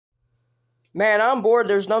Man, I'm bored.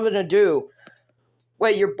 There's nothing to do.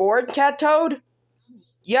 Wait, you're bored, Cat Toad?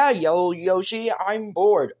 Yeah, Yoshi, I'm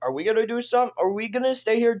bored. Are we gonna do something? Are we gonna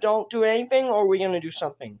stay here, don't do anything, or are we gonna do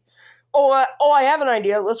something? I have an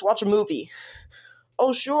idea. Let's watch a movie.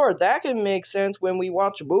 Oh, sure, that can make sense when we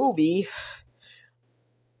watch a movie.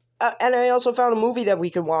 And I also found a movie that we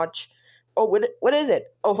can watch. Oh, what is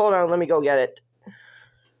it? Oh, hold on, let me go get it.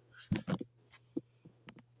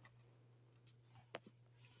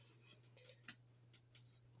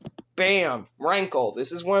 Bam! Rankle.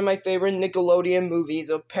 This is one of my favorite Nickelodeon movies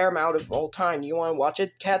of Paramount of all time. You want to watch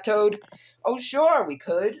it, Cat Toad? Oh, sure, we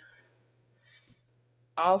could.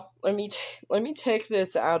 Let me take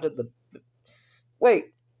this out of the... Wait.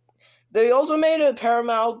 They also made a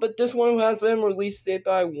Paramount, but this one has been released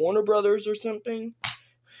by Warner Brothers or something.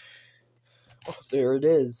 Oh, there it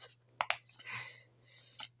is.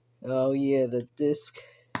 Oh, yeah, the disc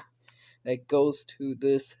that goes to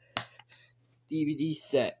this DVD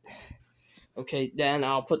set. Okay, then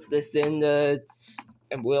I'll put this in the...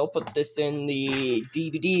 And we'll put this in the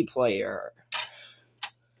DVD player.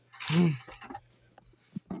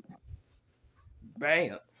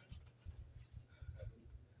 Bam.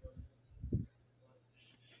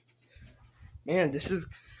 Man, this is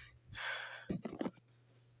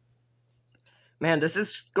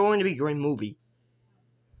going to be a great movie.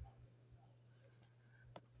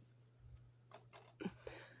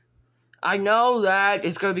 I know that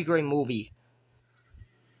it's going to be a great movie.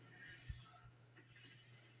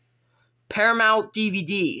 Paramount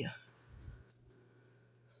DVD.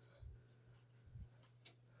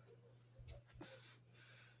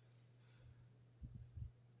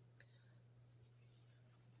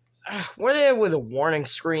 What is it with a warning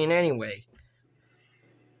screen anyway?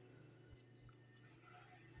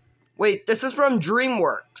 Wait, this is from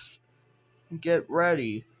DreamWorks. Get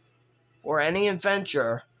ready for any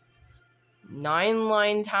adventure.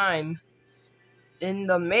 9-line time in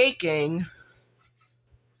the making.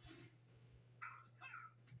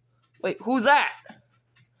 Wait, who's that?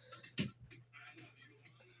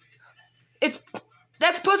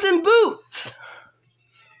 That's Puss in Boots.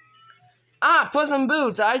 Ah, Puss in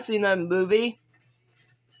Boots. I've seen that movie.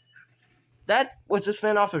 That was a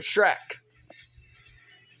spin-off of Shrek.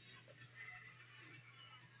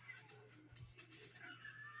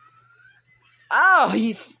 Oh,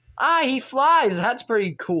 he flies. That's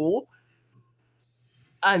pretty cool.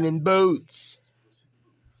 I'm in boots.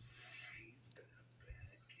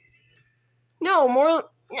 No,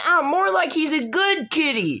 more like he's a good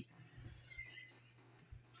kitty.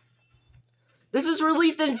 This is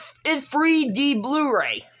released in 3D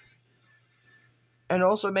Blu-ray. And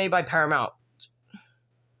also made by Paramount.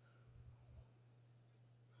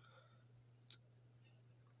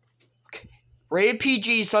 Okay. Rated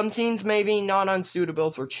PG, some scenes may be not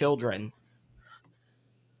unsuitable for children.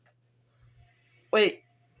 Wait.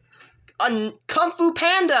 Kung Fu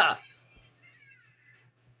Panda!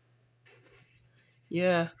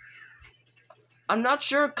 Yeah. I'm not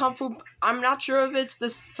sure if it's the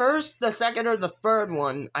first, the second, or the third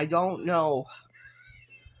one. I don't know.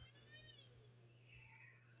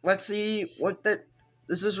 Let's see what that...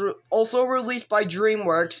 This is also released by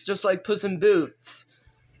DreamWorks, just like Puss in Boots.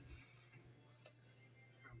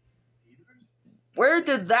 Where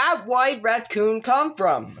did that white raccoon come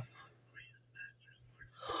from?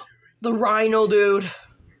 The rhino, dude.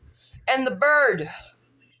 And the bird.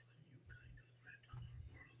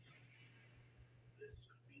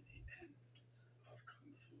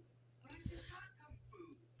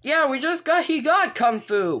 Yeah, he got Kung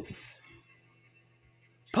Fu.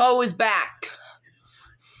 Po is back.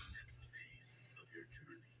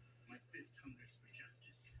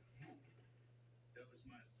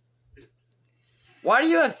 Why do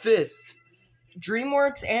you have fists?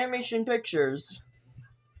 DreamWorks Animation Pictures.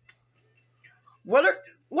 What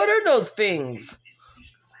are those things?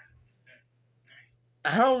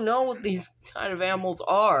 I don't know what these kind of animals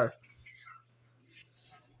are.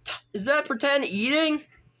 Is that pretend eating?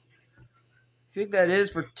 I think that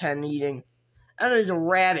is pretend eating. That is a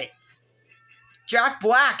rabbit. Jack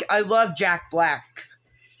Black. I love Jack Black.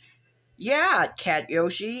 Yeah, Cat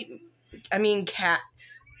Yoshi.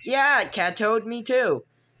 Yeah, Cat Toad, me too.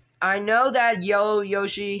 I know that,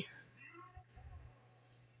 Yoshi.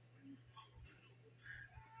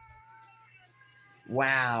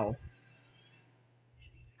 Wow.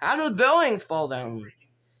 How do the buildings fall down?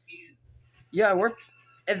 Yeah, we're...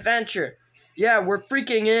 Adventure. Yeah, we're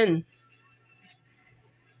freaking in.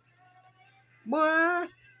 What?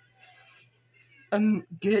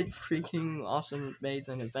 Good freaking awesome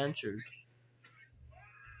amazing adventures.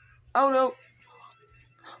 Oh no.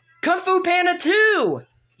 Kung Fu Panda 2!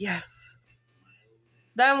 Yes.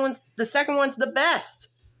 The second one's the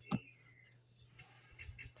best.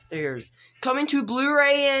 Stairs. Coming to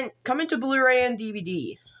Blu-ray and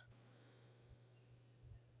DVD.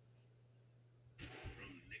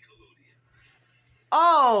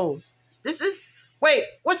 Oh, wait,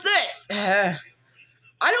 what's this? I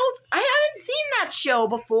haven't seen that show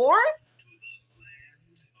before.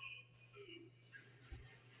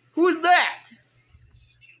 Who's that?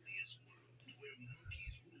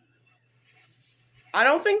 I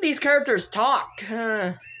don't think these characters talk.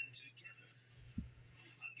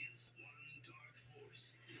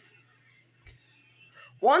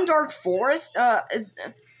 One Dark Forest? Oh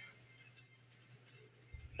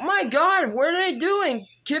my god, what are they doing?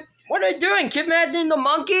 What are they doing? Kidnapping the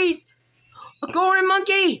monkeys? A golden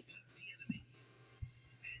monkey?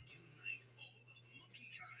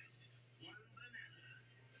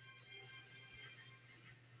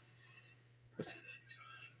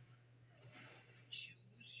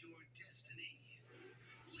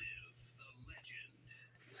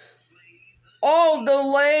 Oh, the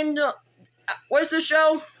land. What's the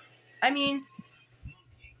show? I mean.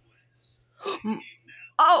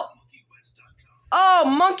 Oh,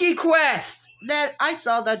 Monkey Quest! I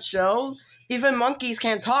saw that show. Even monkeys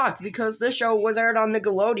can't talk because this show was aired on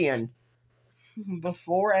Nickelodeon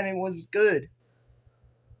before and it was good.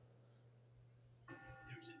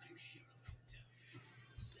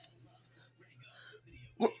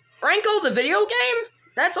 Ranko the video game?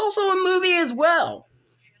 That's also a movie as well.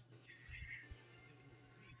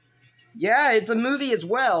 Yeah, it's a movie as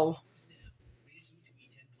well.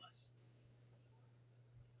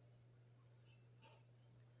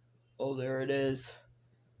 Oh, there it is.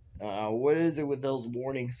 What is it with those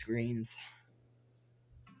warning screens?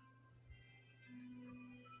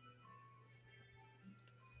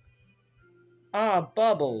 Ah,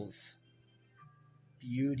 bubbles.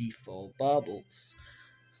 Beautiful bubbles.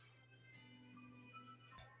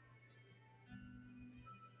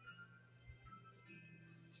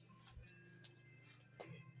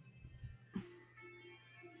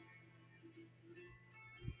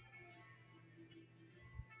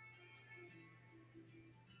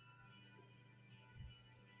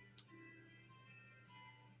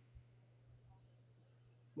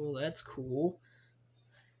 Well, that's cool.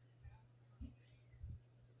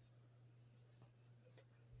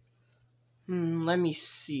 Let me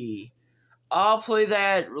see. I'll play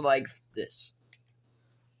that like this.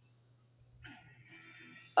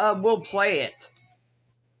 We'll play it.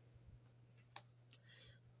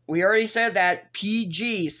 We already said that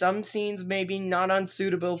PG, some scenes may be not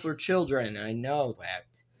unsuitable for children. I know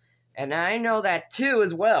that. And I know that too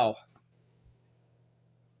as well.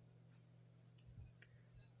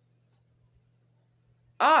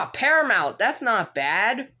 Ah, Paramount. That's not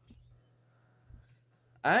bad.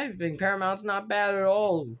 I think Paramount's not bad at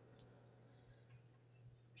all.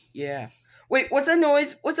 Yeah. Wait, what's that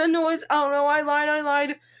noise? What's that noise? Oh no, I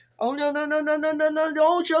lied. Oh no,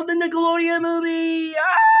 don't show the Nickelodeon movie!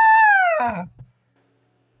 Ah!